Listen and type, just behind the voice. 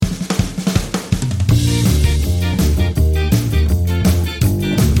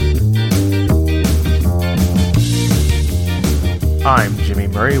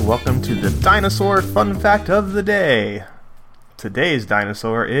Murray. Welcome to the Dinosaur Fun Fact of the Day. Today's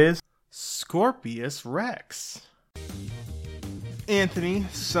dinosaur is Scorpius Rex. Anthony,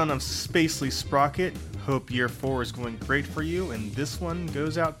 son of Spacely Sprocket, hope year 4 is going great for you, and this one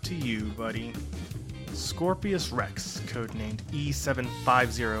goes out to you, buddy. Scorpius Rex, codenamed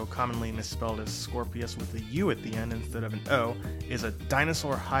E750, commonly misspelled as Scorpius with a U at the end instead of an O, is a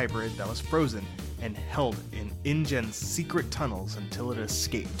dinosaur hybrid that was frozen and held in InGen's secret tunnels until it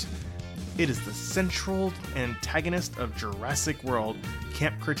escaped. It is the central antagonist of Jurassic World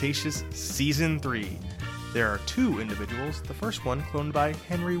Camp Cretaceous Season 3. There are 2 individuals, the first one cloned by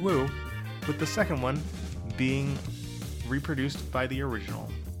Henry Wu, with the second one being reproduced by the original.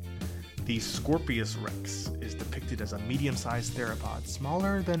 The Scorpius Rex is depicted as a medium-sized theropod,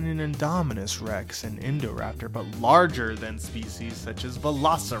 smaller than an Indominus Rex and Indoraptor, but larger than species such as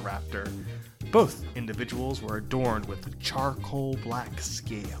Velociraptor. Both individuals were adorned with charcoal black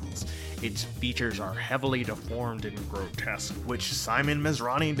scales. Its features are heavily deformed and grotesque, which Simon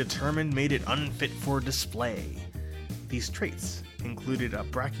Masrani determined made it unfit for display. These traits included a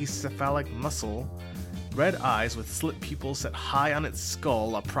brachycephalic muscle, red eyes with slit pupils set high on its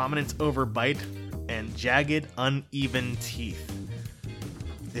skull, a prominent overbite, and jagged, uneven teeth.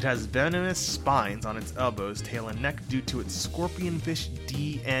 It has venomous spines on its elbows, tail, and neck due to its scorpionfish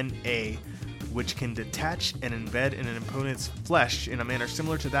DNA, which can detach and embed in an opponent's flesh in a manner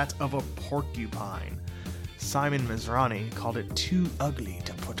similar to that of a porcupine. Simon Masrani called it too ugly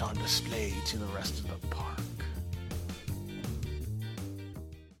to put on display to the rest of the park.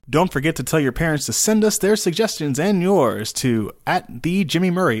 Don't forget to tell your parents to send us their suggestions and yours to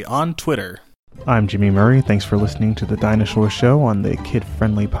 @TheJimmyMurray on Twitter. I'm Jimmy Murray. Thanks for listening to The Dinosaur Show on the Kid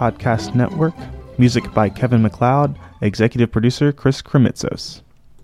Friendly Podcast Network. Music by Kevin MacLeod. Executive producer Chris Kremitzos.